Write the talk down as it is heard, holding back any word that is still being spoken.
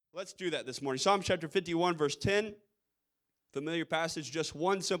Let's do that this morning. Psalm chapter 51, verse 10. Familiar passage, just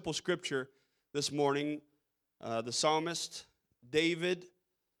one simple scripture this morning. The psalmist, David,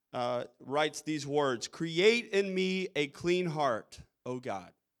 writes these words, "Create in me a clean heart, O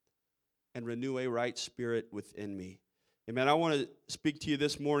God, and renew a right spirit within me." Amen. I want to speak to you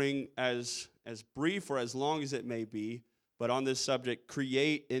this morning as brief or as long as it may be, but on this subject,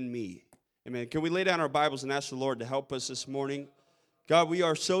 create in me. Amen. Can we lay down our Bibles and ask the Lord to help us this morning? God, we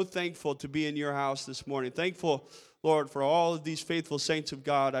are so thankful to be in your house this morning. Thankful, Lord, for all of these faithful saints of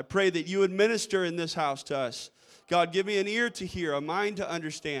God. I pray that you would minister in this house to us. God, give me an ear to hear, a mind to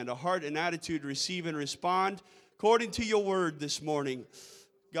understand, a heart and attitude to receive and respond according to your word this morning.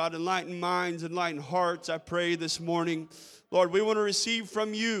 God, enlighten minds, enlighten hearts, I pray this morning. Lord, we want to receive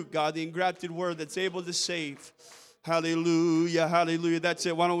from you, God, the engrafted word that's able to save. Hallelujah, hallelujah. That's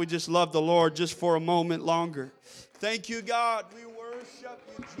it. Why don't we just love the Lord just for a moment longer? Thank you, God. We worship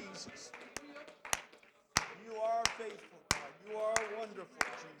you, Jesus. You are faithful, God. You are wonderful,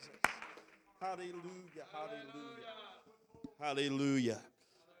 Jesus. Hallelujah, hallelujah. Hallelujah.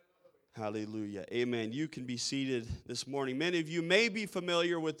 Hallelujah. Amen. You can be seated this morning. Many of you may be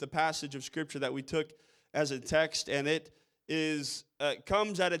familiar with the passage of Scripture that we took as a text, and it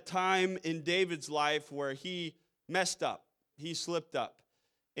comes at a time in David's life where he messed up. He slipped up.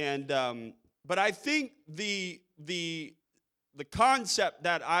 And but I think the concept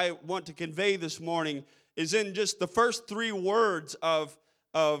that I want to convey this morning is in just the first three words of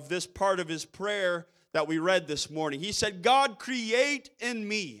this part of his prayer that we read this morning. He said, "God, create in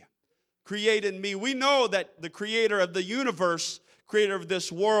me." Create in me. We know that the creator of the universe, creator of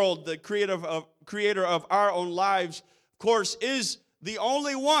this world, the creator of our own lives, of course, is the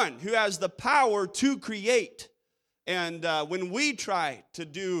only one who has the power to create. And when we try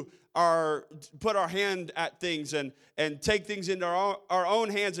to put our hand at things and take things into our own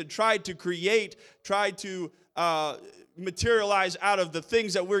hands and try to create, try to materialize out of the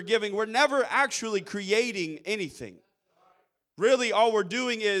things that we're giving, we're never actually creating anything. Really, all we're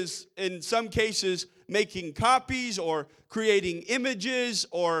doing is, in some cases, making copies or creating images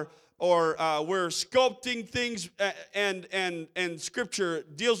or we're sculpting things, and Scripture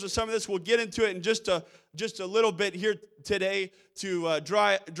deals with some of this. We'll get into it in just a little bit here today to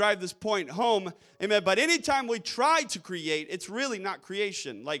drive this point home. Amen. But anytime we try to create, it's really not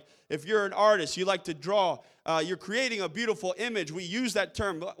creation. Like if you're an artist, you like to draw, you're creating a beautiful image. We use that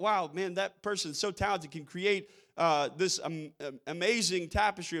term. Wow, man, that person's so talented, can create this amazing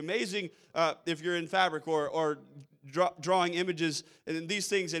tapestry, amazing if you're in fabric or drawing images and these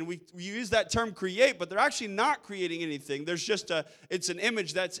things, and we use that term create, but they're actually not creating anything. There's just it's an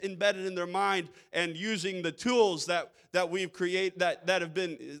image that's embedded in their mind, and using the tools that we've created, that have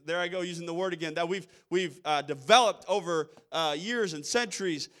been, there I go using the word again, that we've developed over years and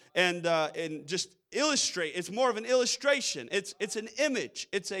centuries, and just illustrate. It's more of an illustration. It's an image.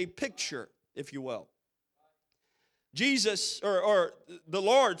 It's a picture, if you will. Jesus, or the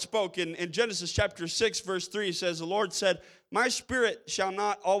Lord spoke in Genesis chapter 6, verse 3, it says, the Lord said, "My spirit shall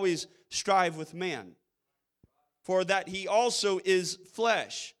not always strive with man, for that he also is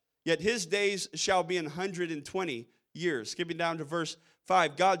flesh, yet his days shall be 120 years. Skipping down to verse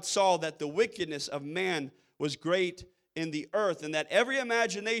 5, God saw that the wickedness of man was great in the earth, and that every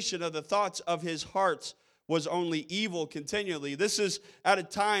imagination of the thoughts of his hearts was only evil continually. This is at a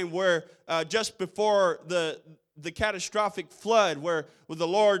time where just before the catastrophic flood, where the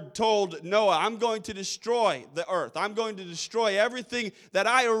Lord told Noah, "I'm going to destroy the earth. I'm going to destroy everything that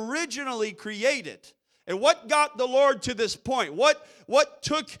I originally created." And what got the Lord to this point? What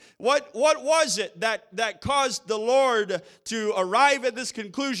was it that caused the Lord to arrive at this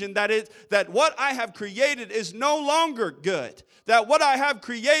conclusion that what I have created is no longer good? That what I have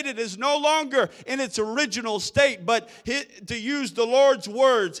created is no longer in its original state, but to use the Lord's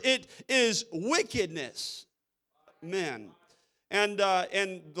words, it is wickedness. Men. And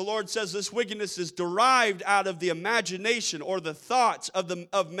the Lord says this wickedness is derived out of the imagination or the thoughts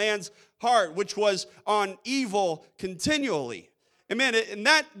of man's heart, which was on evil continually. Amen. And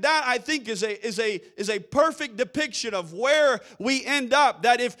that I think is a perfect depiction of where we end up.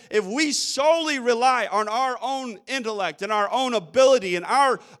 That if we solely rely on our own intellect and our own ability and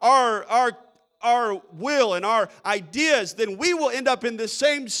our our will and our ideas, then we will end up in the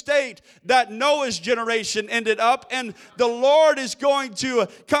same state that Noah's generation ended up. And the Lord is going to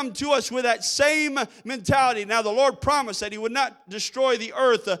come to us with that same mentality. Now, the Lord promised that He would not destroy the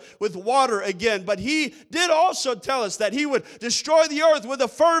earth with water again, but He did also tell us that He would destroy the earth with a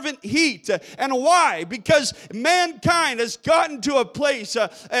fervent heat. And why? Because mankind has gotten to a place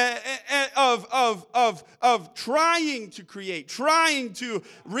of trying to create, trying to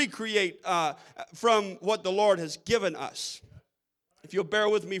recreate from what the Lord has given us. If you'll bear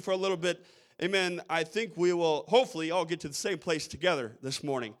with me for a little bit, amen, I think we will hopefully all get to the same place together this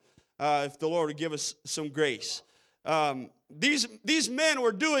morning, if the Lord will give us some grace. These men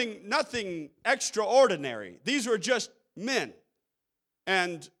were doing nothing extraordinary. These were just men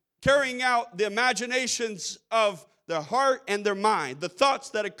and carrying out the imaginations of their heart and their mind, the thoughts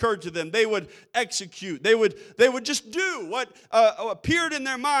that occurred to them, they would execute. They would just do what appeared in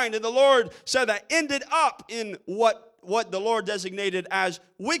their mind. And the Lord said that ended up in what the Lord designated as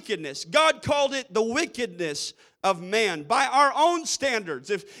wickedness. God called it the wickedness of man by our own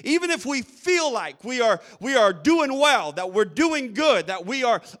standards. Even if we feel like we are doing well, that we're doing good, that we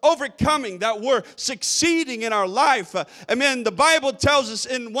are overcoming, that we're succeeding in our life. The Bible tells us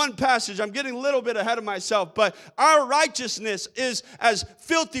in one passage, I'm getting a little bit ahead of myself, but our righteousness is as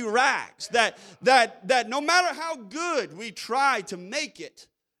filthy rags, that no matter how good we try to make it,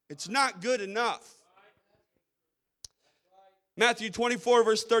 it's not good enough. Matthew 24,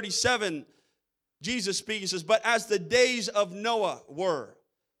 verse 37, Jesus speaks, he says, "But as the days of Noah were,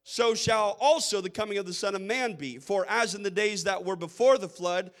 so shall also the coming of the Son of Man be. For as in the days that were before the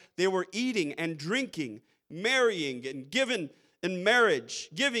flood, they were eating and drinking, marrying and giving in marriage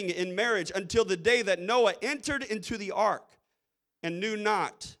until the day that Noah entered into the ark, and knew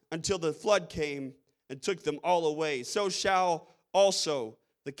not until the flood came and took them all away. So shall also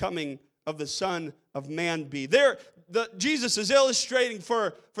the coming of the Son of Man be." Jesus is illustrating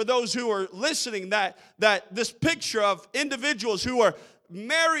for those who are listening that this picture of individuals who are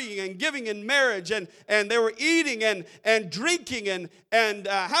marrying and giving in marriage, and they were eating and drinking and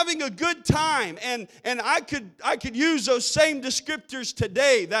having a good time. And I could use those same descriptors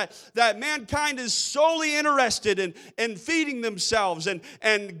today, that mankind is solely interested in feeding themselves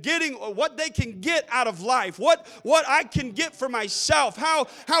and getting what they can get out of life, what I can get for myself.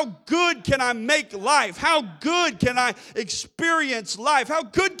 How good can I make life? How good can I experience life? How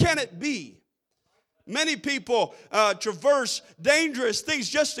good can it be? Many people traverse dangerous things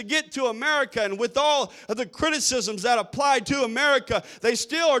just to get to America, and with all of the criticisms that apply to America, they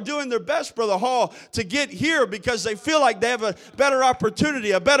still are doing their best, Brother Hall, to get here because they feel like they have a better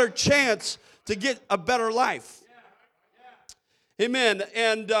opportunity, a better chance to get a better life. Amen.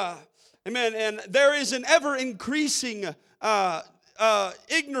 And amen. And there is an ever-increasing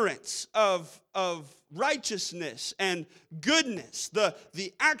ignorance of righteousness and goodness,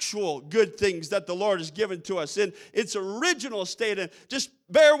 the actual good things that the Lord has given to us in its original state. And just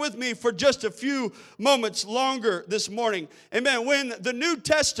bear with me for just a few moments longer this morning. Amen. When the New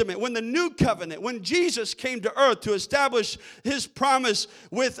Testament, when the New Covenant, when Jesus came to earth to establish His promise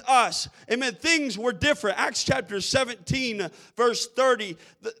with us, amen, things were different. Acts chapter 17, verse 30,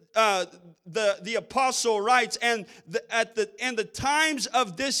 the apostle writes, and the times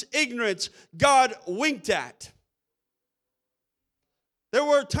of this ignorance God winked at. There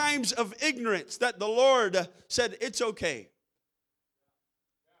were times of ignorance that the Lord said, it's okay.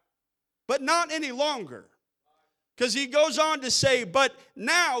 But not any longer. Because He goes on to say, but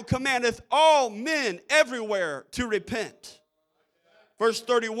now commandeth all men everywhere to repent. Verse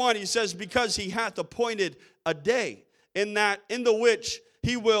 31, He says, because He hath appointed a day in the which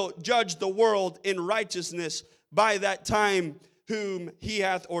He will judge the world in righteousness by that time whom He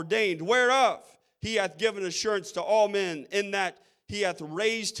hath ordained, whereof He hath given assurance to all men, in that He hath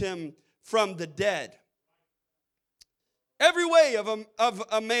raised Him from the dead. Every way of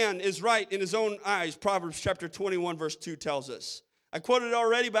a man is right in his own eyes, Proverbs chapter 21, verse 2 tells us. I quoted it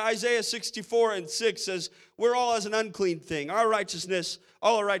already, but Isaiah 64 and 6 says, we're all as an unclean thing. All our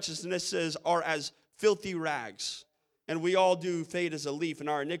righteousnesses are as filthy rags. And we all do fade as a leaf, and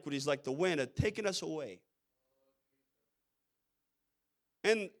our iniquities like the wind have taken us away.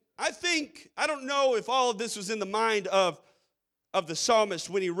 And I don't know if all of this was in the mind of the psalmist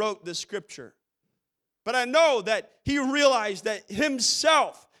when he wrote this scripture. But I know that he realized that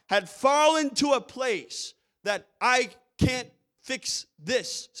himself had fallen to a place that I can't fix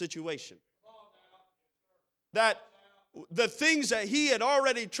this situation. That the things that he had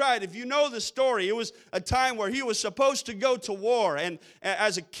already tried. If you know the story, it was a time where he was supposed to go to war and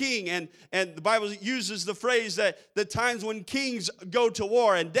as a king. And the Bible uses the phrase that the times when kings go to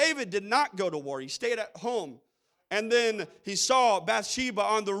war. And David did not go to war. He stayed at home. And then he saw Bathsheba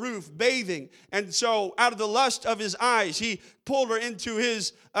on the roof bathing. And so out of the lust of his eyes, he pulled her into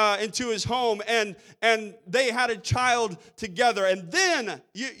his home. And they had a child together. And then,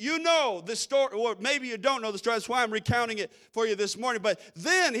 you know the story, or maybe you don't know the story. That's why I'm recounting it for you this morning. But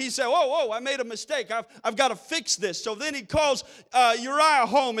then he said, whoa, I made a mistake. I've got to fix this. So then he calls Uriah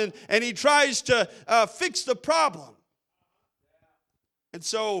home and he tries to fix the problem. And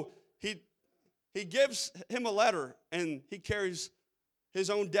so he gives him a letter, and he carries his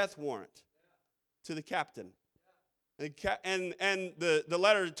own death warrant to the captain. And the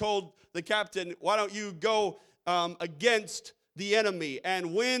letter told the captain, why don't you go against the enemy?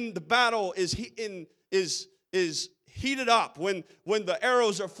 And when the battle is heated up, when the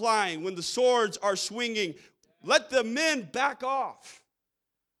arrows are flying, when the swords are swinging, let the men back off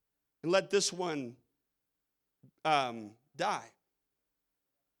and let this one die.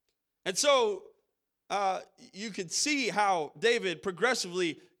 And so you could see how David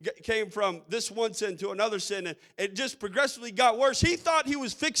progressively came from this one sin to another sin, and it just progressively got worse. He thought he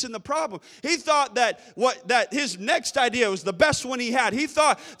was fixing the problem. He thought that his next idea was the best one he had. He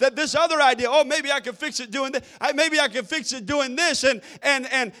thought that this other idea, maybe I could fix it doing this. Maybe I could fix it doing this. And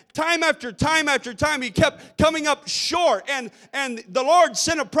time after time after time, he kept coming up short. And the Lord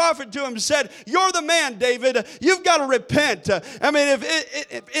sent a prophet to him and said, "You're the man, David. You've got to repent." I mean,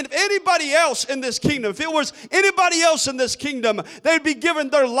 if anybody else in this kingdom, if it was anybody else in this kingdom, they'd be given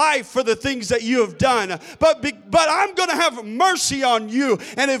their life for the things that you have done. But I'm going to have mercy on you.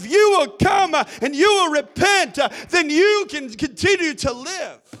 And if you will come and you will repent, then you can continue to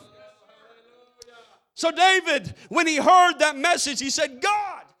live. So David, when he heard that message, he said,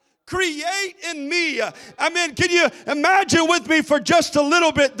 "God, create in me." Amen. Can you imagine with me for just a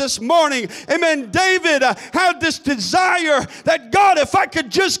little bit this morning? Amen. David had this desire that, God, if I could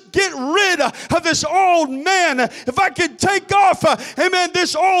just get rid of this old man, if I could take off, amen,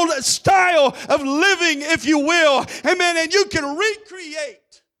 this old style of living, if you will, amen, and you can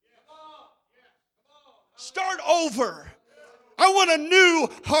recreate. Start over. I want a new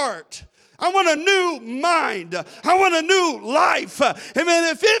heart. I want a new mind. I want a new life.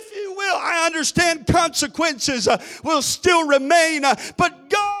 Amen. If you will, I understand consequences will still remain. But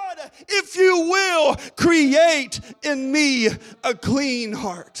God, if you will, create in me a clean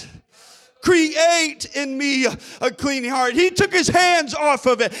heart. Create in me a clean heart. He took his hands off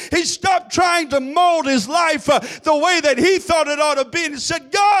of it. He stopped trying to mold his life the way that he thought it ought to be. And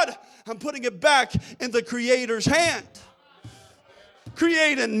said, "God, I'm putting it back in the Creator's hand.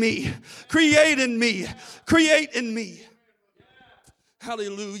 Create in me. Create in me. Create in me."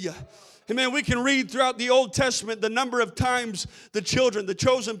 Hallelujah. Amen. We can read throughout the Old Testament the number of times the children, the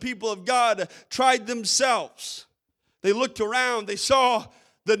chosen people of God, tried themselves. They looked around. They saw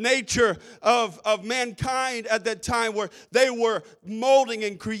the nature of mankind at that time, where they were molding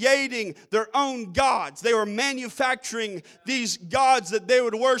and creating their own gods. They were manufacturing these gods that they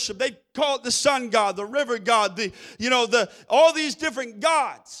would worship. They call it the sun god, the river god, all these different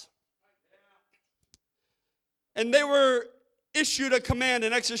gods. And they were issued a command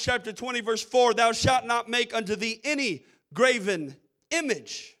in Exodus chapter 20, verse 4, "Thou shalt not make unto thee any graven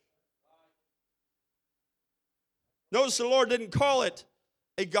image." Notice the Lord didn't call it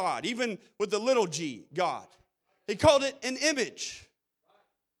a God, even with the little g, God. He called it an image.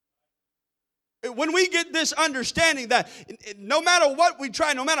 When we get this understanding that no matter what we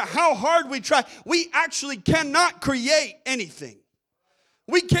try, no matter how hard we try, we actually cannot create anything.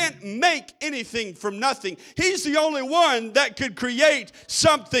 We can't make anything from nothing. He's the only one that could create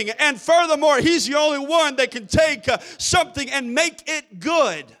something. And furthermore, He's the only one that can take something and make it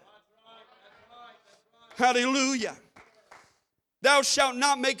good. Hallelujah. "Thou shalt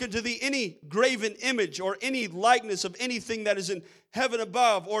not make unto thee any graven image or any likeness of anything that is in heaven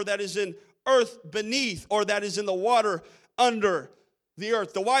above, or that is in earth beneath, or that is in the water under the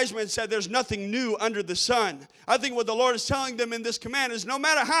earth." The wise men said there's nothing new under the sun. I think what the Lord is telling them in this command is, no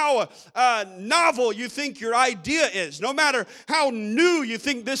matter how novel you think your idea is, no matter how new you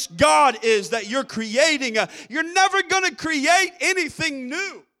think this God is that you're creating, you're never going to create anything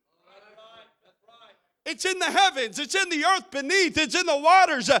new. It's in the heavens. It's in the earth beneath. It's in the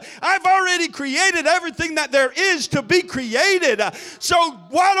waters. I've already created everything that there is to be created. So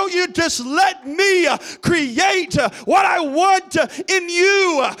why don't you just let me create what I want in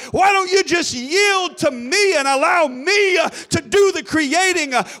you? Why don't you just yield to me and allow me to do the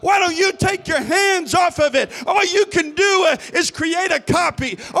creating? Why don't you take your hands off of it? All you can do is create a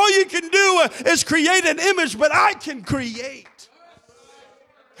copy. All you can do is create an image, but I can create.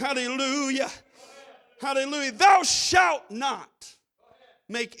 Hallelujah. Hallelujah. Thou shalt not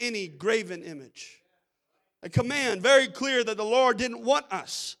make any graven image. A command very clear that the Lord didn't want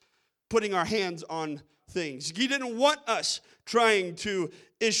us putting our hands on things. He didn't want us trying to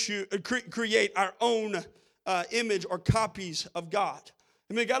create our own image or copies of God.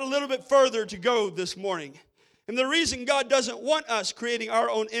 And we got a little bit further to go this morning. And the reason God doesn't want us creating our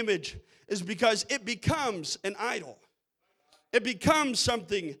own image is because it becomes an idol. It becomes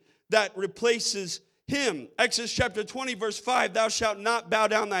something that replaces Him. Exodus chapter 20, verse 5, thou shalt not bow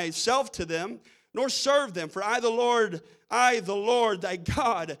down thyself to them, nor serve them. For I, the Lord, thy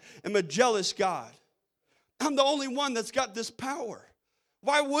God, am a jealous God. I'm the only one that's got this power.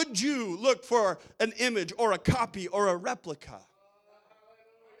 Why would you look for an image or a copy or a replica?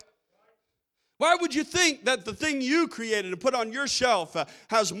 Why would you think that the thing you created and put on your shelf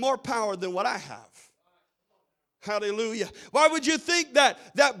has more power than what I have? Hallelujah. Why would you think that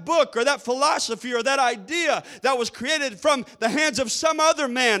that book or that philosophy or that idea that was created from the hands of some other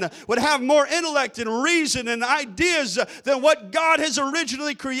man would have more intellect and reason and ideas than what God has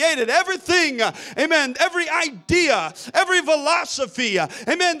originally created? Everything, amen, every idea, every philosophy,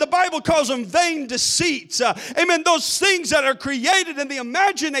 amen, the Bible calls them vain deceits. Amen, those things that are created in the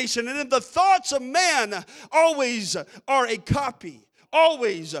imagination and in the thoughts of man always are a copy.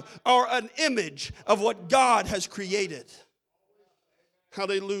 Always are an image of what God has created.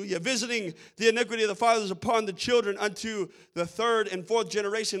 Hallelujah. Visiting the iniquity of the fathers upon the children unto the third and fourth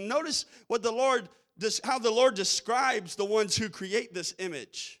generation. Notice what how the Lord describes the ones who create this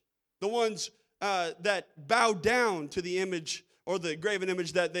image. The ones that bow down to the image or the graven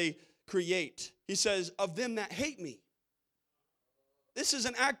image that they create. He says, of them that hate me. This is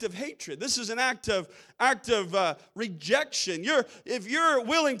an act of hatred. This is an act of rejection. If you're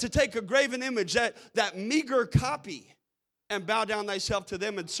willing to take a graven image, that meager copy, and bow down thyself to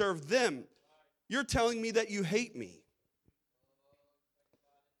them and serve them, you're telling me that you hate me.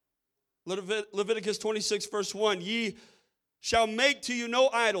 Leviticus 26, verse 1, ye shall make to you no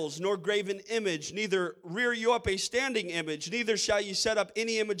idols, nor graven image, neither rear you up a standing image, neither shall ye set up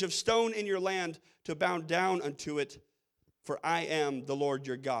any image of stone in your land to bow down unto it. For I am the Lord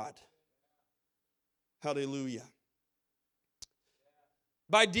your God. Hallelujah.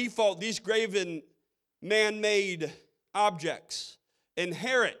 By default, these graven man-made objects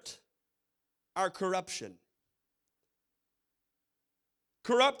inherit our corruption.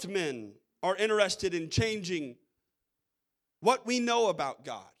 Corrupt men are interested in changing what we know about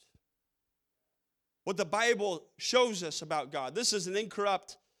God, what the Bible shows us about God. This is an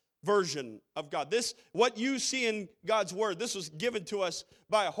incorrupt version of God. What you see in God's word, this was given to us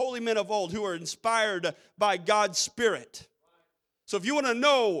by holy men of old who are inspired by God's Spirit. So if you want to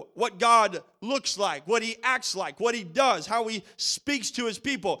know what God looks like, what He acts like, what He does, how He speaks to His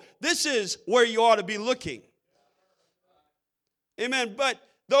people, this is where you ought to be looking. Amen. But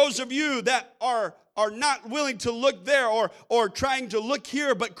those of you that are not willing to look there or trying to look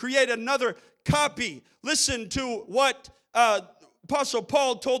here but create another copy, listen to what Apostle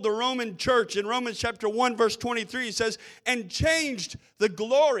Paul told the Roman church in Romans chapter 1, verse 23. He says, and changed the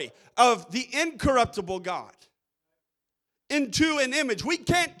glory of the incorruptible God into an image. We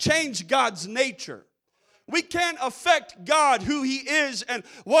can't change God's nature. We can't affect God, who He is and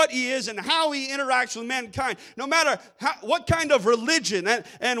what He is and how He interacts with mankind. No matter what kind of religion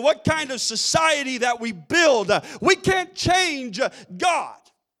and what kind of society that we build, we can't change God.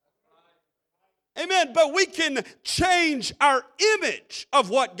 Amen. But we can change our image of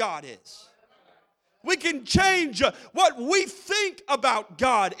what God is. We can change what we think about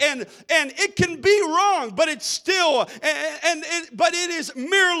God, and it can be wrong, but it's still, but it is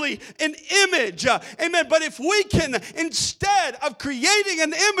merely an image, amen. But if we can, instead of creating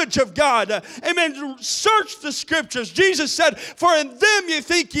an image of God, amen, search the Scriptures. Jesus said, "For in them you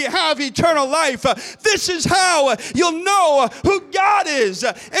think you have eternal life." This is how you'll know who God is,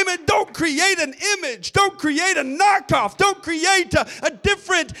 amen. Don't create an image. Don't create a knockoff. Don't create a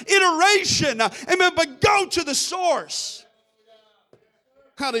different iteration, amen. But go to the source.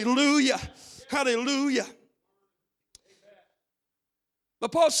 Hallelujah. Hallelujah.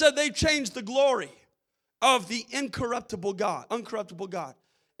 But Paul said they changed the glory of the uncorruptible God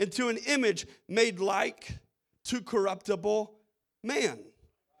into an image made like to corruptible man,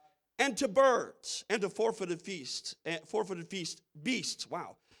 and to birds, and to four-footed beasts,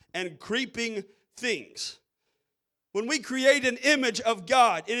 wow, and creeping things. When we create an image of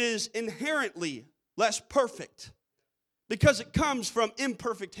God, it is inherently less perfect because it comes from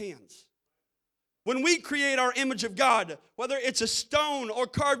imperfect hands. When we create our image of God, whether it's a stone or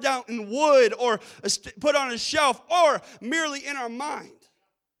carved out in wood or put on a shelf or merely in our mind,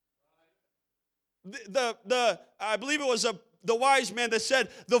 I believe it was the wise man that said,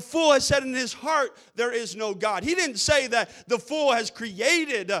 the fool has said in his heart, there is no God. He didn't say that the fool has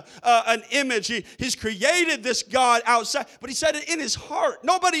created an image. He's created this God outside, but he said it in his heart.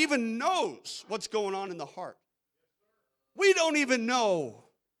 Nobody even knows what's going on in the heart. We don't even know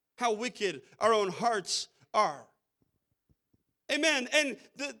how wicked our own hearts are. Amen. And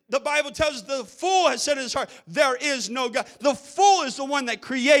the Bible tells us the fool has said in his heart, there is no God. The fool is the one that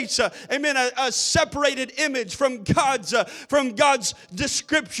creates, a separated image from God's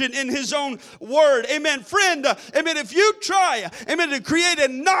description in his own word. Amen. Friend, if you try, to create a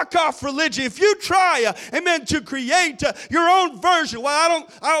knockoff religion, if you try, to create your own version, well,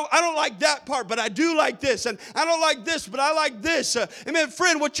 I don't like that part, but I do like this, and I don't like this, but I like this.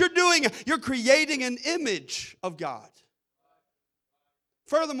 Friend, what you're doing, you're creating an image of God.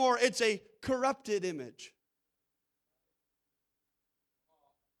 Furthermore, it's a corrupted image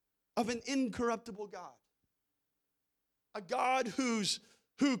of an incorruptible God. A God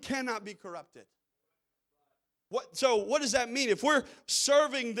who cannot be corrupted. So what does that mean? If we're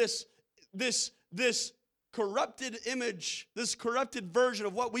serving this corrupted image, this corrupted version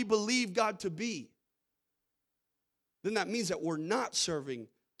of what we believe God to be, then that means that we're not serving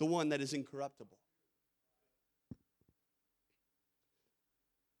the one that is incorruptible.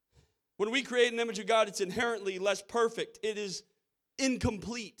 When we create an image of God, it's inherently less perfect. It is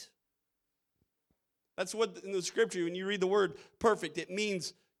incomplete. That's what in the scripture, when you read the word perfect, it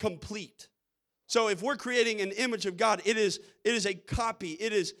means complete. So if we're creating an image of God, it is a copy.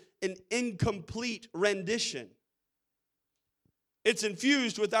 It is an incomplete rendition. It's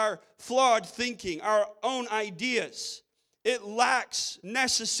infused with our flawed thinking, our own ideas. It lacks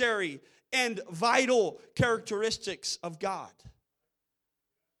necessary and vital characteristics of God.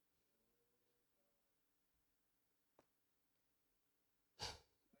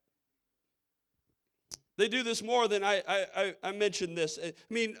 They do this more than I mentioned this.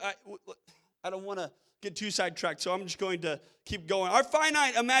 I don't want to get too sidetracked, so I'm just going to keep going. Our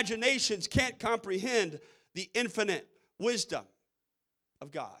finite imaginations can't comprehend the infinite wisdom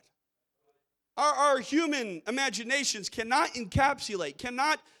of God. Our human imaginations cannot encapsulate,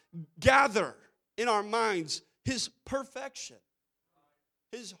 cannot gather in our minds His perfection,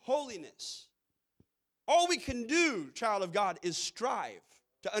 His holiness. All we can do, child of God, is strive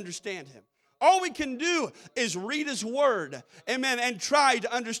to understand Him. All we can do is read His Word, amen, and try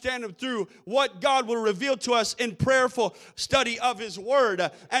to understand Him through what God will reveal to us in prayerful study of His Word.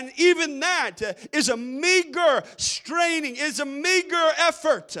 And even that is a meager straining, is a meager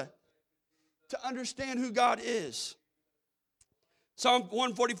effort to understand who God is. Psalm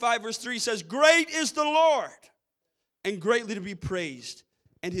 145 verse 3 says, "Great is the Lord, and greatly to be praised,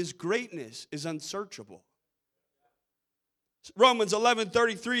 and His greatness is unsearchable." Romans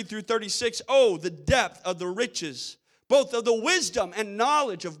 11:33 through 36, "Oh, the depth of the riches, both of the wisdom and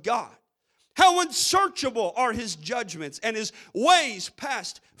knowledge of God. How unsearchable are His judgments, and His ways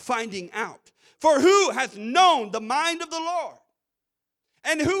past finding out. For who hath known the mind of the Lord?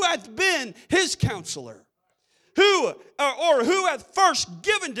 And who hath been His counselor? Who hath first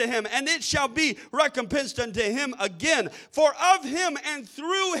given to Him, and it shall be recompensed unto Him again. For of Him, and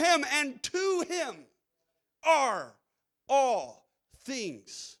through Him, and to Him are all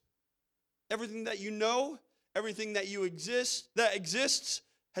things." Everything that you know, everything that exists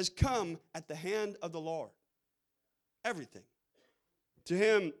has come at the hand of the Lord. Everything. To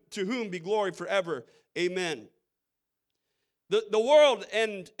Him, to whom be glory forever. Amen. The world,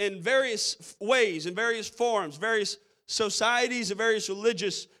 and in various ways, in various forms, various societies and various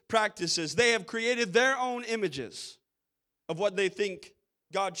religious practices, they have created their own images of what they think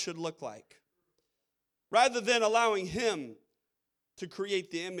God should look like, rather than allowing Him to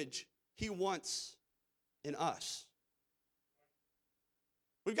create the image He wants in us.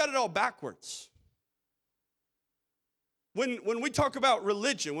 We've got it all backwards. When we talk about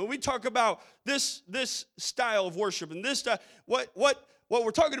religion, when we talk about this style of worship and this style, what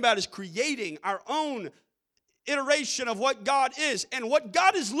we're talking about is creating our own iteration of what God is. And what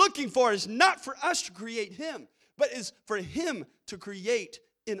God is looking for is not for us to create Him, but is for Him to create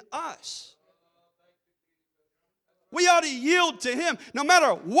in us. We ought to yield to Him no matter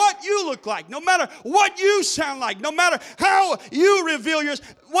what you look like, no matter what you sound like, no matter how you reveal yours.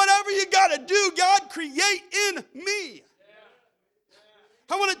 Whatever you got to do, God, create in me.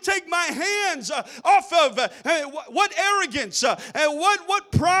 I want to take my hands off of what arrogance and what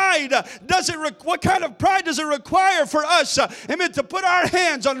pride what kind of pride does it require for us, amen, to put our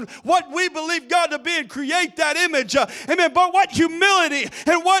hands on what we believe God to be and create that image, amen, but what humility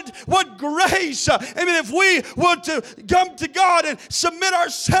and what grace, amen, if we want to come to God and submit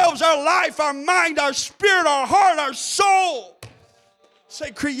ourselves, our life, our mind, our spirit, our heart, our soul.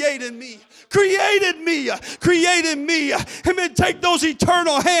 Say, create in me. Created me. Amen. Take those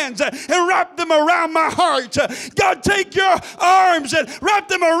eternal hands and wrap them around my heart. God, take your arms and wrap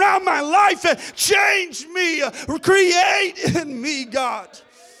them around my life and change me. Create in me, God.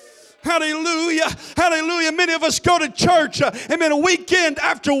 Hallelujah. Hallelujah. Many of us go to church, amen, weekend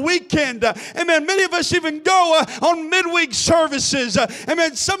after weekend. Amen. Many of us even go on midweek services.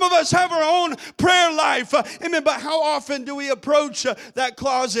 Amen. Some of us have our own prayer life. Amen. But how often do we approach that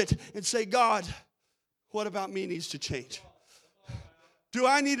closet and say, God, what about me needs to change? Do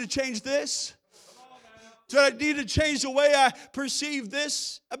I need to change this? Do I need to change the way I perceive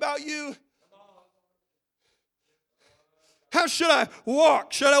this about you? How should I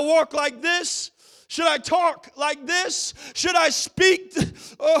walk? Should I walk like this? Should I talk like this? Should I speak?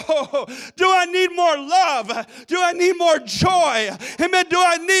 Oh, do I need more love? Do I need more joy? Amen. Do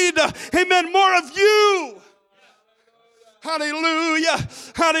I need, amen, more of you? Hallelujah.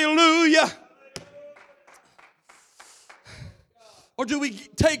 Hallelujah. Or do we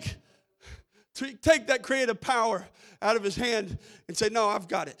take that creative power out of His hand and say, no, I've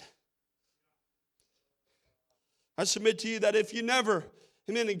got it. I submit to you that if you never,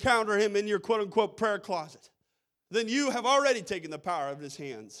 amen, encounter Him in your quote-unquote prayer closet, then you have already taken the power of His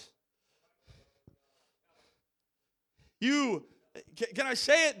hands. Can I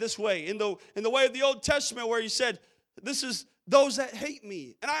say it this way, in the way of the Old Testament where He said, this is those that hate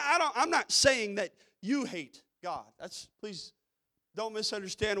me. And I'm not saying that you hate God. Please don't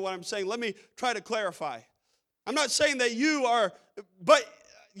misunderstand what I'm saying. Let me try to clarify. I'm not saying that you are, but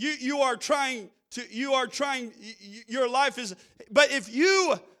you are trying, your life is, but if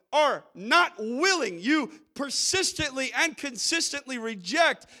you are not willing, you persistently and consistently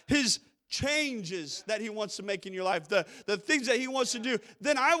reject His changes that He wants to make in your life, the things that He wants to do,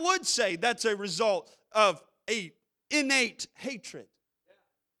 then I would say that's a result of a innate hatred.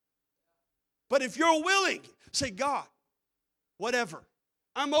 But if you're willing, say, God, whatever,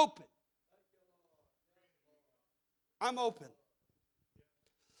 I'm open. I'm open.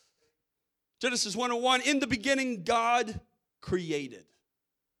 Genesis 1:1, in the beginning, God created.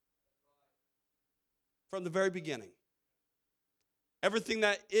 From the very beginning. Everything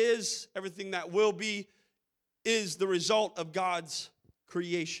that is, everything that will be, is the result of God's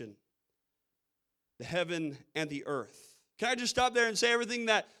creation. The heaven and the earth. Can I just stop there and say everything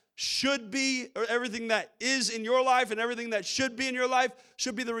that should be, or everything that is in your life and everything that should be in your life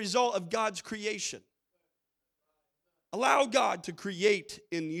should be the result of God's creation. Allow God to create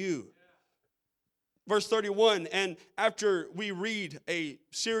in you. Verse 31, and after we read a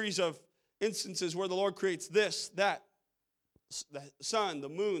series of instances where the Lord creates this, that, the sun, the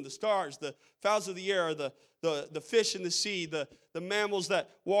moon, the stars, the fowls of the air, the fish in the sea, the mammals that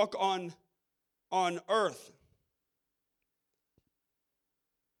walk on earth.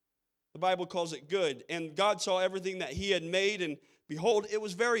 The Bible calls it good. And God saw everything that He had made, and behold, it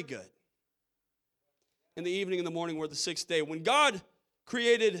was very good. And the evening and the morning were the sixth day. When God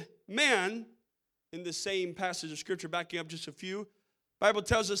created man, in the same passage of Scripture, backing up just a few, the Bible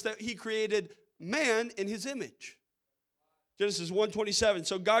tells us that He created man in His image. Genesis 1:27,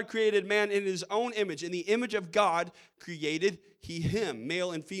 so God created man in His own image. In the image of God created He him.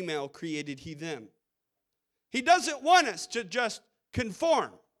 Male and female created He them. He doesn't want us to just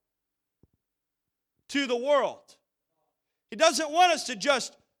conform to the world. He doesn't want us to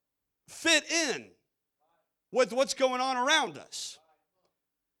just fit in with what's going on around us.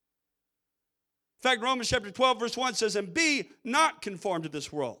 In fact, Romans chapter 12, verse 1 says, and be not conformed to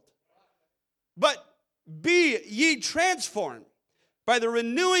this world, but be ye transformed by the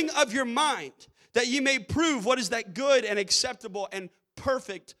renewing of your mind, that ye may prove what is that good and acceptable and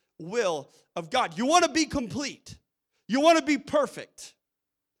perfect will of God. You want to be complete. You want to be perfect.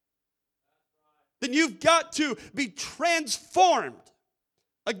 Then you've got to be transformed.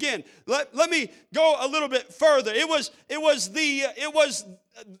 Again, let me go a little bit further. It was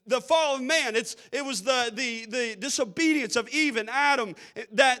the fall of man. It was the disobedience of Eve and Adam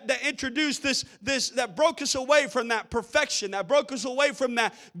that introduced this that broke us away from that perfection, that broke us away from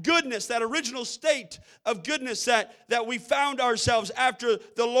that goodness, that original state of goodness that we found ourselves after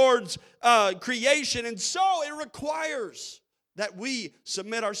the Lord's creation. And so it requires that we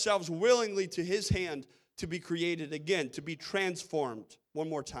submit ourselves willingly to His hand to be created again, to be transformed one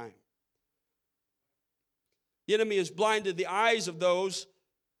more time. The enemy has blinded the eyes of those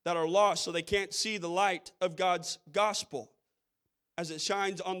that are lost so they can't see the light of God's gospel as it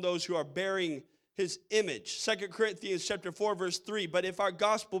shines on those who are bearing His image. 2 Corinthians chapter 4, verse 3, but if our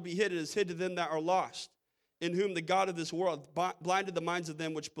gospel be hid, it is hid to them that are lost, in whom the God of this world blinded the minds of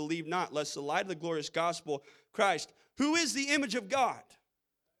them which believe not, lest the light of the glorious gospel, Christ, who is the image of God,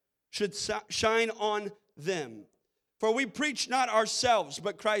 should shine on them. For we preach not ourselves,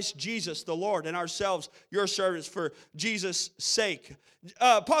 but Christ Jesus the Lord, and ourselves your servants for Jesus' sake.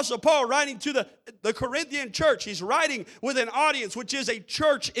 Apostle Paul, writing to the Corinthian church, he's writing with an audience, which is a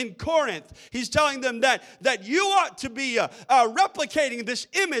church in Corinth. He's telling them that you ought to be replicating this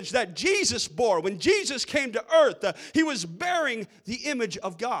image that Jesus bore. When Jesus came to earth, He was bearing the image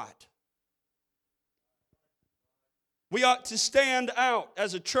of God. We ought to stand out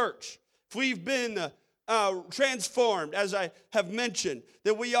as a church. If we've been transformed, as I have mentioned,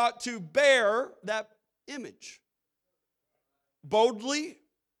 that we ought to bear that image boldly,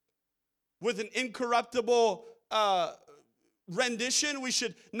 with an incorruptible rendition. We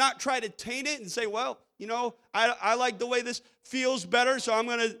should not try to taint it and say, well, you know, I like the way this feels better, so I'm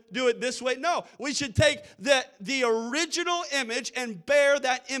going to do it this way. No, we should take the original image and bear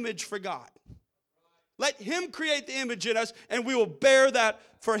that image for God. Let Him create the image in us, and we will bear that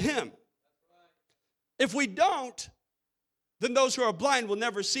for Him. If we don't, then those who are blind will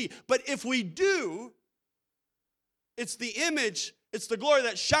never see. But if we do, it's the image, it's the glory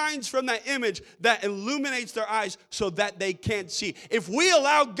that shines from that image that illuminates their eyes so that they can't see. If we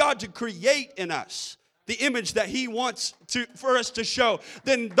allow God to create in us the image that He wants for us to show,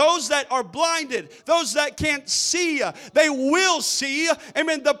 then those that are blinded, those that can't see, they will see,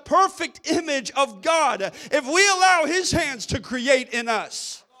 amen, the perfect image of God. If we allow His hands to create in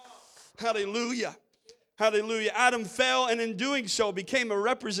us. Hallelujah. Hallelujah. Adam fell, and in doing so became a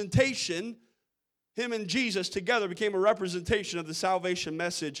representation. Him and Jesus together became a representation of the salvation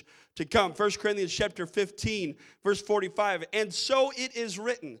message to come. 1 Corinthians chapter 15, verse 45. And so it is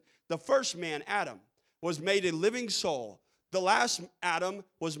written, the first man, Adam, was made a living soul. The last Adam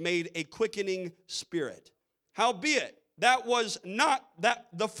was made a quickening spirit. Howbeit, that was not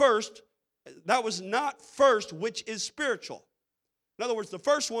first, which is spiritual. In other words, the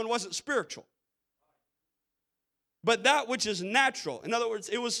first one wasn't spiritual. But that which is natural, in other words,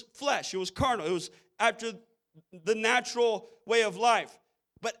 it was flesh, it was carnal, it was after the natural way of life.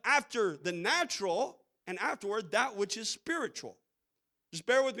 But after the natural and afterward, that which is spiritual. Just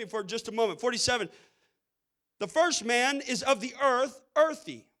bear with me for just a moment. 47, the first man is of the earth,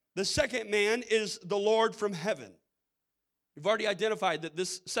 earthy. The second man is the Lord from heaven. We've already identified that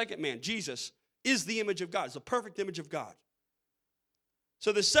this second man, Jesus, is the image of God. It's the perfect image of God.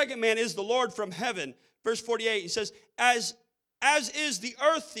 So the second man is the Lord from heaven. Verse 48, he says, as is the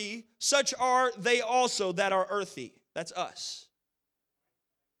earthy, such are they also that are earthy. That's us.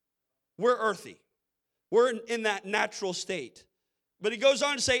 We're earthy. We're in that natural state. But he goes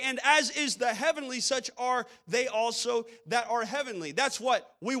on to say, and as is the heavenly, such are they also that are heavenly. That's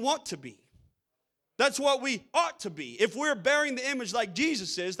what we want to be. That's what we ought to be. If we're bearing the image like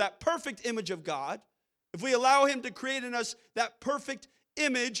Jesus is, that perfect image of God, if we allow Him to create in us that perfect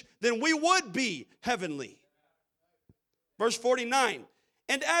image, then we would be heavenly. Verse 49,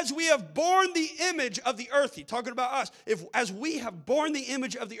 and as we have borne the image of the earthy, talking about us, as we have borne the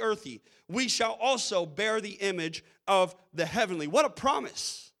image of the earthy, we shall also bear the image of the heavenly. What a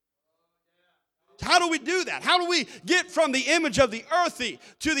promise. How do we do that? How do we get from the image of the earthy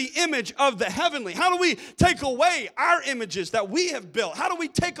to the image of the heavenly? How do we take away our images that we have built? How do we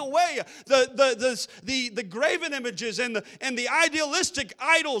take away the graven images and the idealistic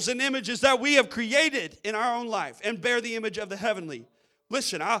idols and images that we have created in our own life and bear the image of the heavenly?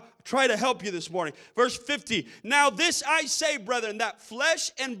 Listen, I'll try to help you this morning. Verse 50, now this I say, brethren, that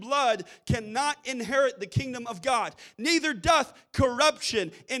flesh and blood cannot inherit the kingdom of God. Neither doth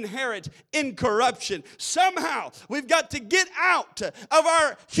corruption inherit incorruption. Somehow, we've got to get out of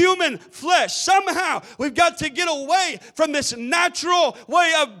our human flesh. Somehow, we've got to get away from this natural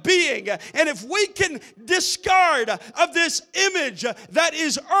way of being. And if we can discard of this image that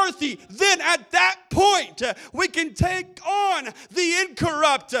is earthy, then at that point, we can take on the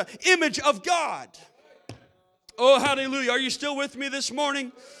incorrupt image of God. Oh, hallelujah. Are you still with me this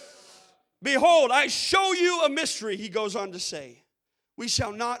morning? Behold, I show you a mystery, he goes on to say. We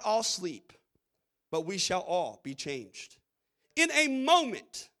shall not all sleep, but we shall all be changed. In a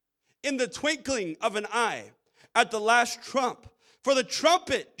moment, in the twinkling of an eye, at the last trump. For the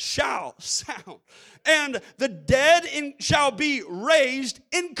trumpet shall sound, and the dead shall be raised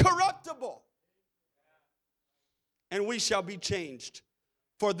incorruptible. And we shall be changed.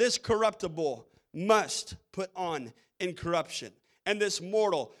 For this corruptible must put on incorruption, and this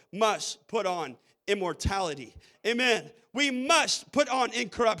mortal must put on immortality. Amen. We must put on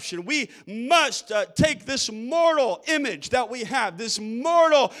incorruption. We must take this mortal image that we have, this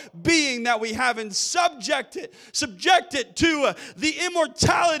mortal being that we have, and subject it to the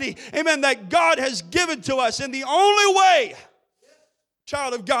immortality, amen, that God has given to us. And the only way,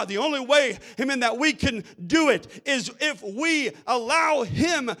 child of God, the only way, amen, that we can do it is if we allow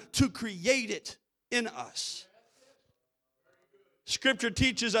him to create it in us. Scripture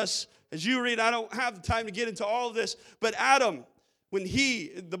teaches us, as you read, I don't have the time to get into all of this, but Adam,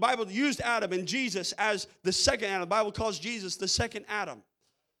 the Bible used Adam and Jesus as the second Adam. The Bible calls Jesus the second Adam.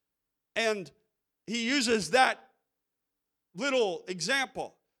 And he uses that little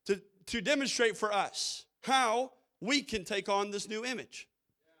example to demonstrate for us how we can take on this new image.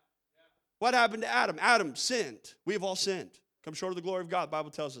 What happened to Adam? Adam sinned. We've all sinned. Come short of the glory of God. The Bible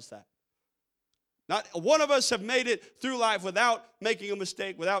tells us that. Not one of us have made it through life without making a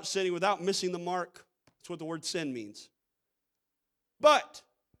mistake, without sinning, without missing the mark. That's what the word sin means. But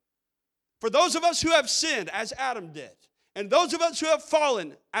for those of us who have sinned, as Adam did, and those of us who have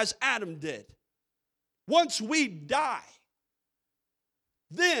fallen, as Adam did, once we die,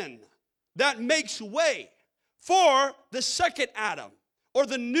 then that makes way for the second Adam, or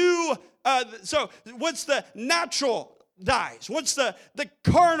the new, so once the natural dies, once the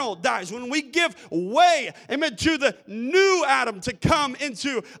carnal dies, when we give way, amen, to the new Adam to come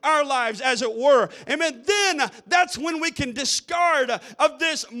into our lives, as it were, amen, then that's when we can discard of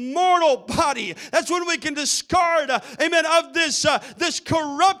this mortal body. That's when we can discard, amen, of this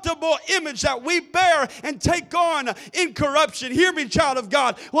corruptible image that we bear and take on incorruption. Hear me, child of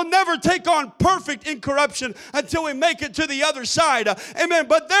God. We'll never take on perfect incorruption until we make it to the other side, amen,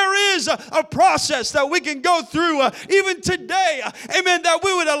 but there is a process that we can go through even today, amen, that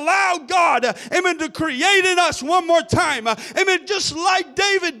we would allow God, amen, to create in us one more time, amen, just like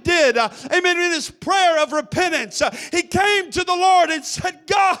David did, amen, in his prayer of repentance. He came to the Lord and said,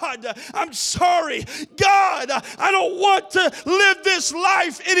 God, I'm sorry. God, I don't want to live this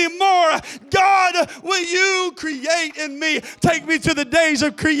life anymore. God, will you create in me? Take me to the days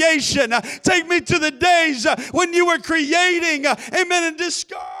of creation. Take me to the days when you were creating, amen, and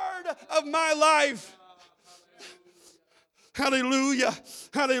discard of my life. Hallelujah,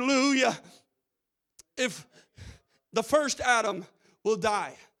 hallelujah. If the first Adam will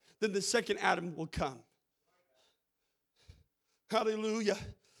die, then the second Adam will come. Hallelujah.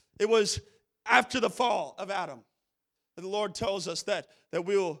 It was after the fall of Adam that the Lord tells us that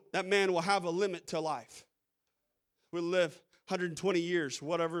man will have a limit to life. We'll live 120 years,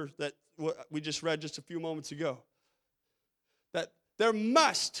 whatever that we just read just a few moments ago. That there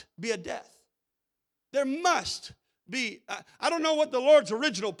must be a death. There must be, I don't know what the Lord's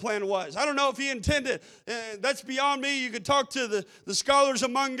original plan was. I don't know if he intended, that's beyond me. You can talk to the scholars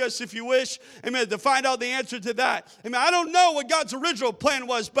among us if you wish, amen, to find out the answer to that. Amen. I don't know what God's original plan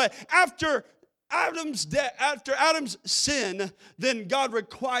was, but after Adam's death, after Adam's sin, then God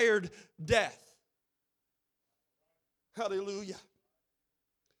required death. Hallelujah.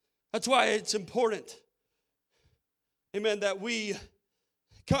 That's why it's important, amen, that we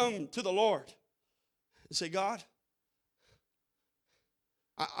come to the Lord and say, God,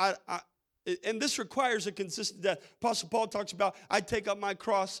 and this requires a consistent death. Apostle Paul talks about, I take up my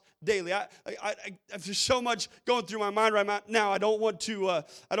cross daily. There's so much going through my mind right now. I don't want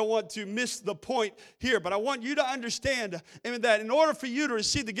to miss the point here, but I want you to understand, amen, that in order for you to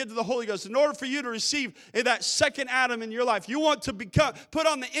receive the gift of the Holy Ghost, in order for you to receive that second Adam in your life, you want to put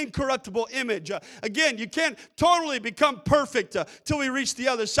on the incorruptible image. Again, you can't totally become perfect till we reach the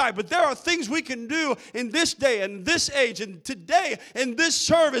other side, but there are things we can do in this day and this age and today in this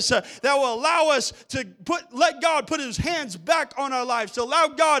service that will allow us to let God put his hands back on our lives, to allow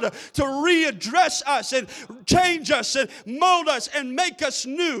God to readdress us and change us and mold us and make us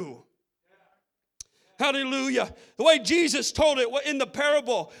new. Hallelujah. The way Jesus told it in the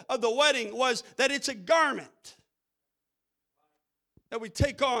parable of the wedding was that it's a garment. That we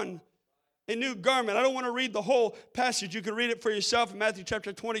take on a new garment. I don't want to read the whole passage. You can read it for yourself in Matthew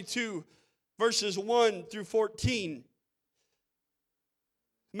chapter 22, verses 1 through 14.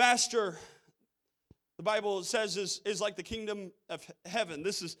 The the Bible says is like the kingdom of heaven.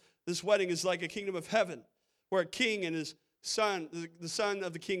 This wedding is like a kingdom of heaven, where a king and his son, the son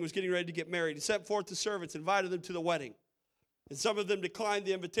of the king, was getting ready to get married. He sent forth the servants, invited them to the wedding. And some of them declined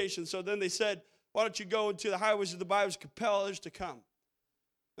the invitation. So then they said, why don't you go into the highways of the byways, compel others to come.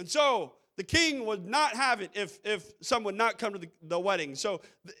 And so the king would not have it if someone would not come to the wedding. So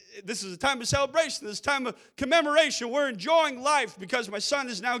this is a time of celebration. This is a time of commemoration. We're enjoying life because my son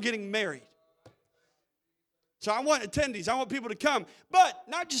is now getting married. So I want attendees. I want people to come. But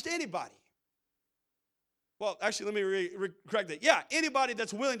not just anybody. Well, actually, let me correct that. Yeah, anybody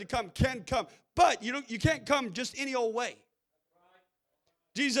that's willing to come can come. But you can't come just any old way.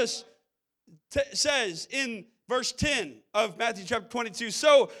 Jesus says in verse 10 of Matthew chapter 22,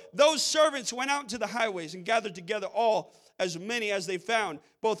 so those servants went out into the highways and gathered together all, as many as they found,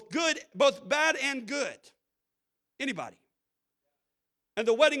 both bad and good. Anybody. And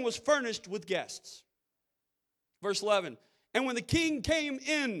the wedding was furnished with guests. Verse 11, and when the king came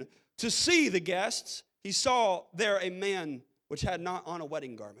in to see the guests, he saw there a man which had not on a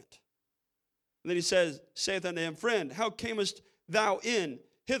wedding garment. And then he saith unto him, friend, how camest thou in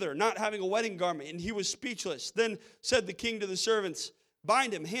hither, not having a wedding garment? And he was speechless. Then said the king to the servants,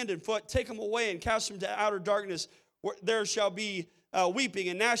 bind him hand and foot, take him away, and cast him to outer darkness, where there shall be weeping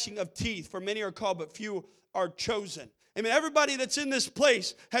and gnashing of teeth, for many are called, but few are chosen. Amen. Everybody that's in this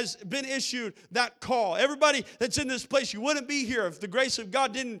place has been issued that call. Everybody that's in this place, you wouldn't be here if the grace of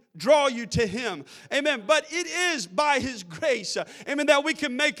God didn't draw you to Him. Amen. But it is by His grace, amen, that we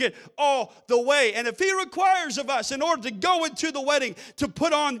can make it all the way. And if He requires of us, in order to go into the wedding, to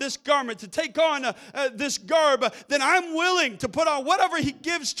put on this garment, to take on this garb, then I'm willing to put on whatever He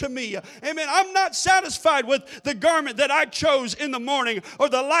gives to me. Amen. I'm not satisfied with the garment that I chose in the morning, or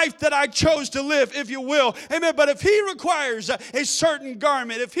the life that I chose to live, if you will. Amen. But if He requires a certain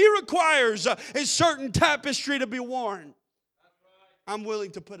garment, if He requires a certain tapestry to be worn, I'm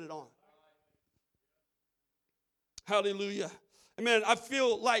willing to put it on. Hallelujah. Amen. I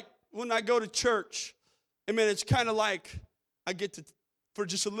feel like when I go to church, amen, it's kind of like I get to, for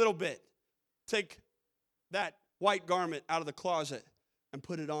just a little bit, take that white garment out of the closet and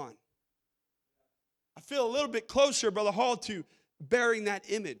put it on. I feel a little bit closer, Brother Hall, to bearing that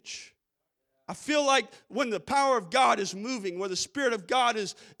image. I feel like when the power of God is moving, where the Spirit of God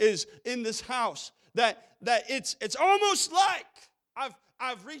is in this house, that it's almost like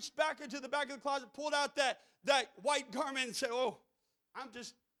I've reached back into the back of the closet, pulled out that white garment and said, oh,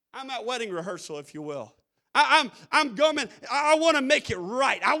 I'm at wedding rehearsal, if you will. I'm going. I want to make it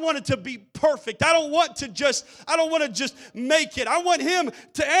right. I want it to be perfect. I don't want to just make it. I want Him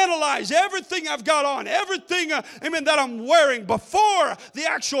to analyze everything I've got on, everything, amen, that I'm wearing before the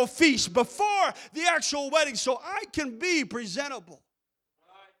actual feast, before the actual wedding, so I can be presentable.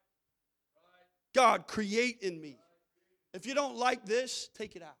 God, create in me. If you don't like this,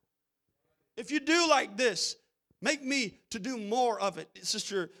 take it out. If you do like this, make me to do more of it.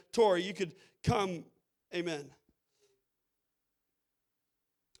 Sister Tori, you could come. Amen.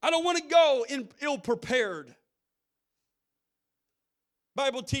 I don't want to go ill-prepared.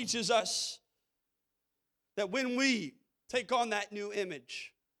 Bible teaches us that when we take on that new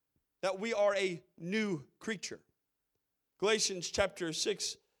image, that we are a new creature. Galatians chapter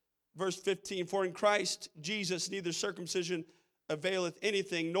 6, verse 15, for in Christ Jesus neither circumcision availeth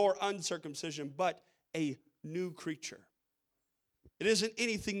anything, nor uncircumcision, but a new creature. It isn't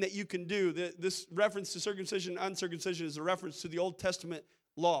anything that you can do. This reference to circumcision and uncircumcision is a reference to the Old Testament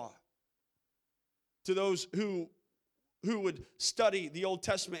law. To those who would study the Old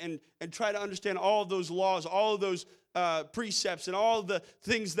Testament and try to understand all of those laws, all of those precepts, and all of the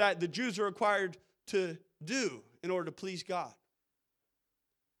things that the Jews are required to do in order to please God.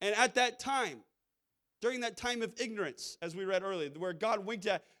 And at that time, during that time of ignorance, as we read earlier, where God winked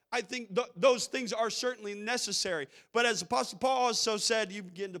at, I think those things are certainly necessary. But as Apostle Paul also said, you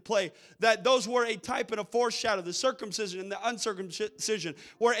begin to play, that those were a type and a foreshadow. The circumcision and the uncircumcision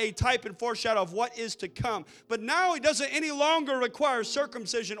were a type and foreshadow of what is to come. But now He doesn't any longer require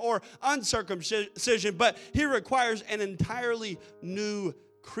circumcision or uncircumcision, but He requires an entirely new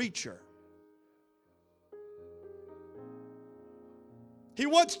creature. He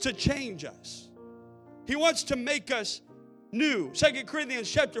wants to change us. He wants to make us new. 2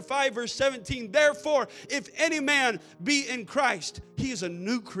 Corinthians chapter 5, verse 17. Therefore, if any man be in Christ, he is a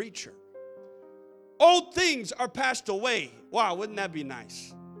new creature. Old things are passed away. Wow, wouldn't that be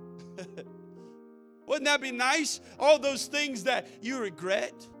nice? Wouldn't that be nice? All those things that you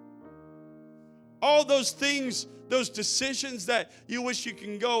regret. All those things, those decisions that you wish you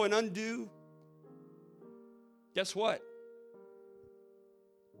can go and undo. Guess what?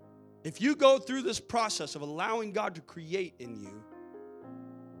 If you go through this process of allowing God to create in you,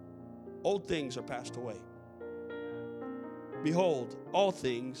 old things are passed away. Behold, all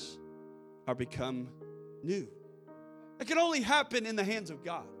things are become new. It can only happen in the hands of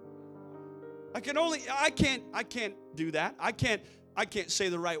God. I can't do that. I can't say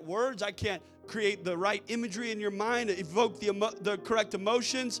the right words. I can't create the right imagery in your mind, evoke the correct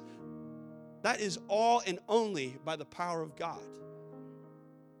emotions. That is all and only by the power of God.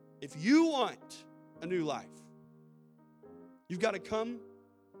 If you want a new life, you've got to come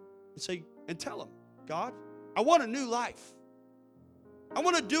and say and tell him, God, I want a new life. I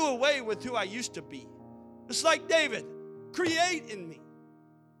want to do away with who I used to be. Just like David, create in me.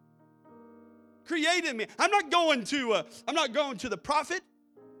 Create in me. I'm not going to the prophet.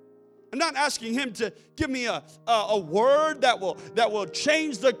 I'm not asking him to give me a word that will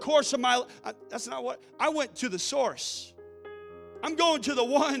change the course of my life. That's not what. I went to the source. I'm going to the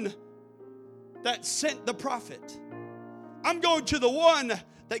one that sent the prophet. I'm going to the one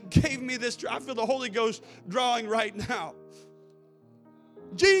that gave me this. I feel the Holy Ghost drawing right now.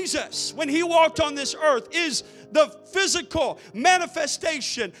 Jesus, when he walked on this earth, is the physical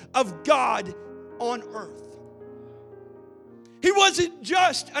manifestation of God on earth. He wasn't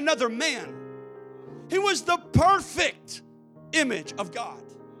just another man. He was the perfect image of God.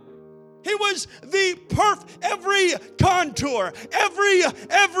 He was the every contour, every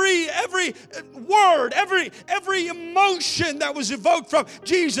word, every emotion that was evoked from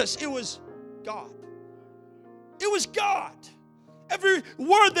Jesus, it was God. It was God. Every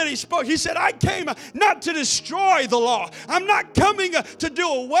word that he spoke, he said, I came not to destroy the law. I'm not coming to do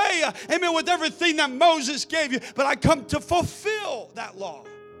away, amen, with everything that Moses gave you, but I come to fulfill that law.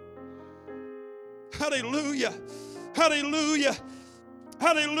 Hallelujah. Hallelujah.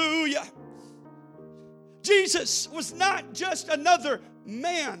 Hallelujah. Jesus was not just another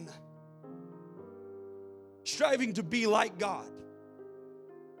man striving to be like God.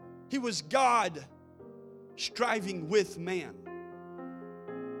 He was God striving with man.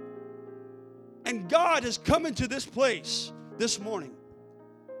 And God has come into this place this morning.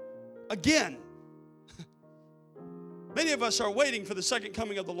 Again, many of us are waiting for the second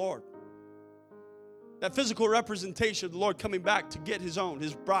coming of the Lord. That physical representation of the Lord coming back to get his own,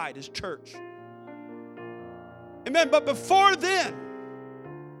 his bride, his church. Amen. But before then,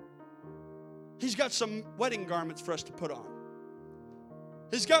 he's got some wedding garments for us to put on.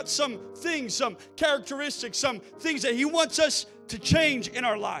 He's got some things, some characteristics, some things that he wants us to change in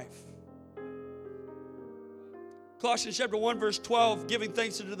our life. Colossians chapter 1, verse 12, giving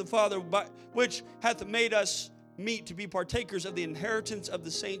thanks unto the Father, which hath made us meet to be partakers of the inheritance of the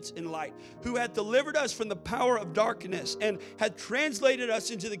saints in light, who hath delivered us from the power of darkness and hath translated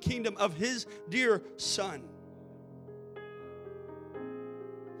us into the kingdom of his dear Son.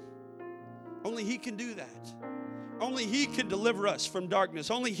 Only he can do that. Only he can deliver us from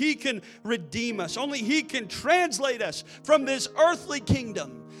darkness. Only he can redeem us. Only he can translate us from this earthly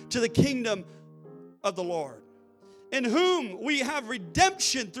kingdom to the kingdom of the Lord, in whom we have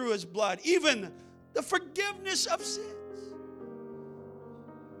redemption through his blood, even the forgiveness of sins.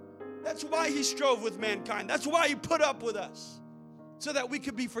 That's why he strove with mankind. That's why he put up with us, so that we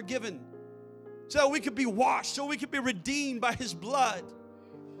could be forgiven, so that we could be washed, so we could be redeemed by his blood,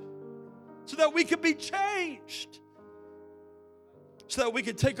 so that we could be changed, so that we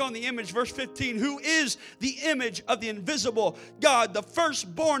could take on the image, verse 15, who is the image of the invisible God, the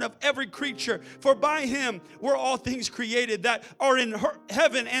firstborn of every creature. For by him were all things created that are in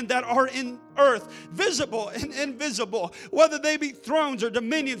heaven and that are in earth, visible and invisible, whether they be thrones or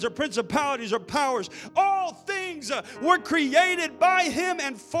dominions or principalities or powers. All things were created by him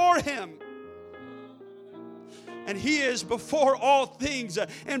and for him. And he is before all things,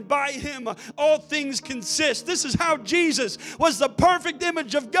 and by him all things consist. This is how Jesus was the perfect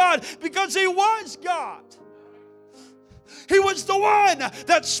image of God, because he was God. He was the one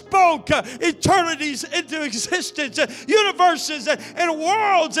that spoke eternities into existence, universes and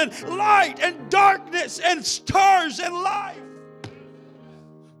worlds and light and darkness and stars and life.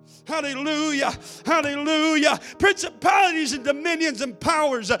 Hallelujah, hallelujah. Principalities and dominions and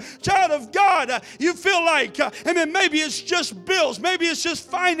powers. Child of God, you feel like, maybe it's just bills. Maybe it's just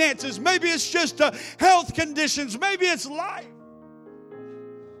finances. Maybe it's just health conditions. Maybe it's life.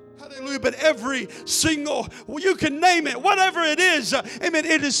 Hallelujah. But every single, you can name it, whatever it is, it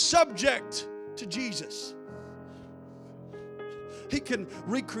is subject to Jesus. He can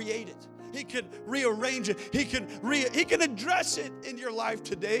recreate it. He can rearrange it. He can address it in your life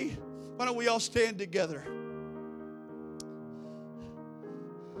today. Why don't we all stand together?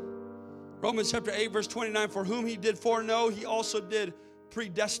 Romans chapter 8, verse 29, for whom he did foreknow, he also did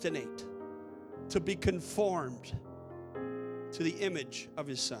predestinate to be conformed to the image of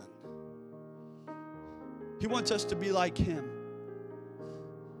His Son. He wants us to be like Him.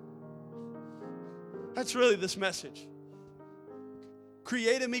 That's really this message.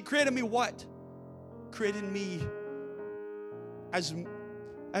 Created me what? Created me as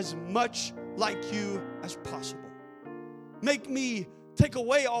much like you as possible. Make me take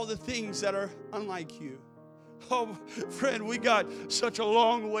away all the things that are unlike you. Oh, friend, we got such a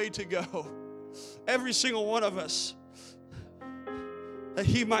long way to go. Every single one of us. That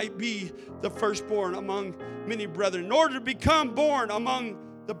He might be the firstborn among many brethren. In order to become born among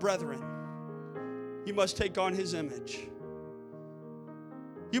the brethren, you must take on His image.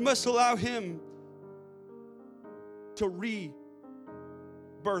 You must allow Him to rebirth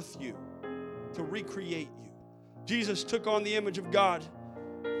you, to recreate you. Jesus took on the image of God,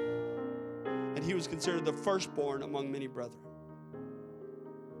 and He was considered the firstborn among many brethren.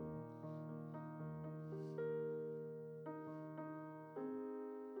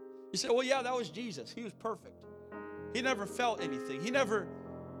 You say, well, yeah, that was Jesus. He was perfect. He never felt anything. He never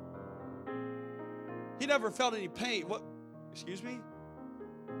felt any pain. What? Excuse me?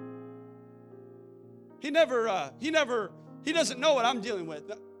 He doesn't know what I'm dealing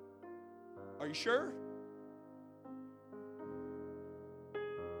with. Are you sure?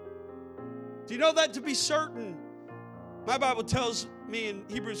 Do you know that to be certain? My Bible tells me in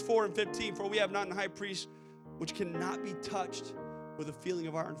Hebrews 4:15, for we have not a high priest which cannot be touched with the feeling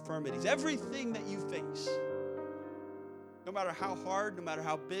of our infirmities. Everything that you face, no matter how hard, no matter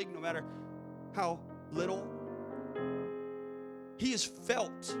how big, no matter how little, He has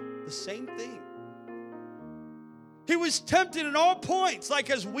felt the same thing. He was tempted in all points, like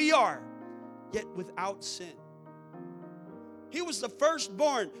as we are, yet without sin. He was the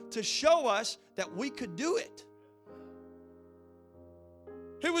firstborn to show us that we could do it.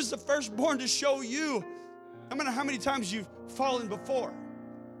 He was the firstborn to show you, no matter how many times you've fallen before,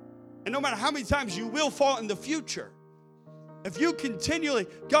 and no matter how many times you will fall in the future, if you continually,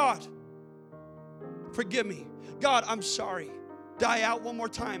 God, forgive me. God, I'm sorry. Die out one more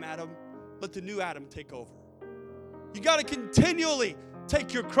time, Adam. Let the new Adam take over. You got to continually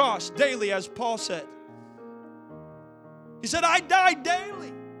take your cross daily, as Paul said. He said, I die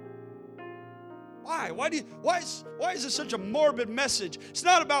daily. Why? Why is this such a morbid message? It's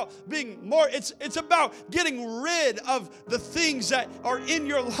not about being more, it's about getting rid of the things that are in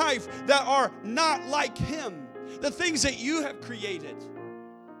your life that are not like Him. The things that you have created.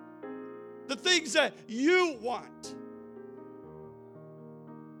 The things that you want.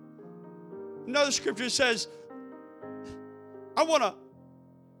 Another scripture says, I want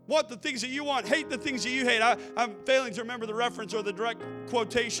the things that you want, hate the things that you hate. I'm failing to remember the reference or the direct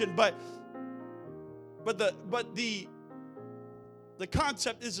quotation, but the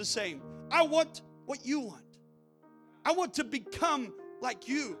concept is the same. I want what you want. I want to become like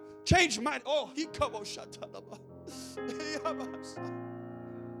you. Change my, he come on, shut up.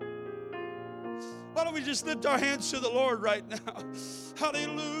 Why don't we just lift our hands to the Lord right now?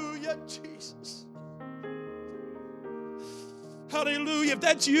 Hallelujah, Jesus. Hallelujah. If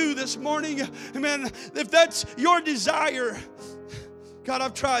that's you this morning, amen, if that's your desire, God,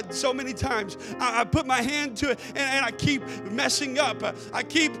 I've tried so many times. I put my hand to it, and I keep messing up. I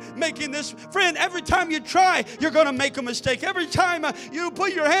keep making this. Friend, every time you try, you're going to make a mistake. Every time you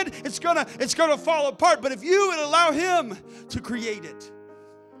put your hand, it's gonna fall apart. But if you would allow Him to create it,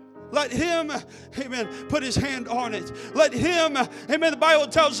 let Him, amen, put His hand on it. Let Him, amen, the Bible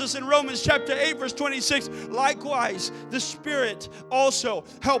tells us in Romans chapter 8, verse 26, likewise, the Spirit also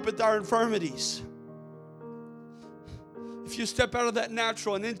helpeth our infirmities. If you step out of that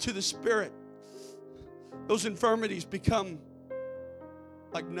natural and into the Spirit, those infirmities become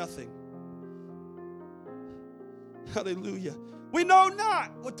like nothing. Hallelujah. We know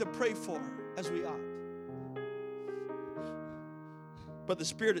not what to pray for as we ought, but the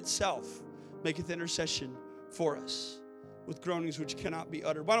Spirit itself maketh intercession for us with groanings which cannot be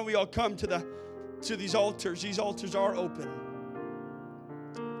uttered. Why don't we all come to these altars? These altars are open.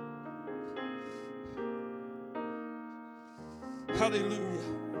 Hallelujah.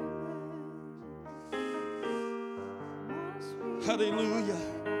 Hallelujah.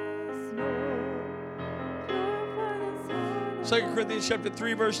 2 Corinthians chapter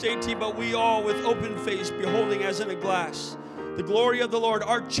 3, verse 18, but we all with open face, beholding as in a glass the glory of the Lord,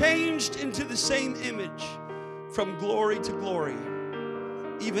 are changed into the same image from glory to glory,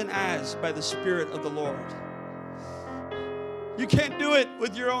 even as by the Spirit of the Lord. You can't do it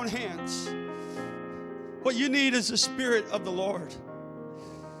with your own hands. What you need is the Spirit of the Lord.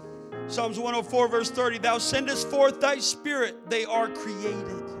 Psalms 104 verse 30, thou sendest forth thy spirit, they are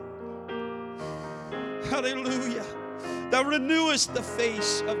created. Hallelujah. Thou renewest the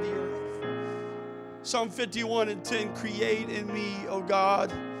face of the earth. Psalm 51 and 10, create in me, O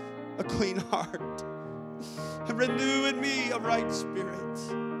God, a clean heart, and renew in me a right spirit.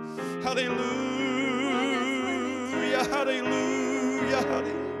 Hallelujah, hallelujah,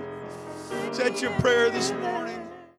 hallelujah. Is that your prayer this morning?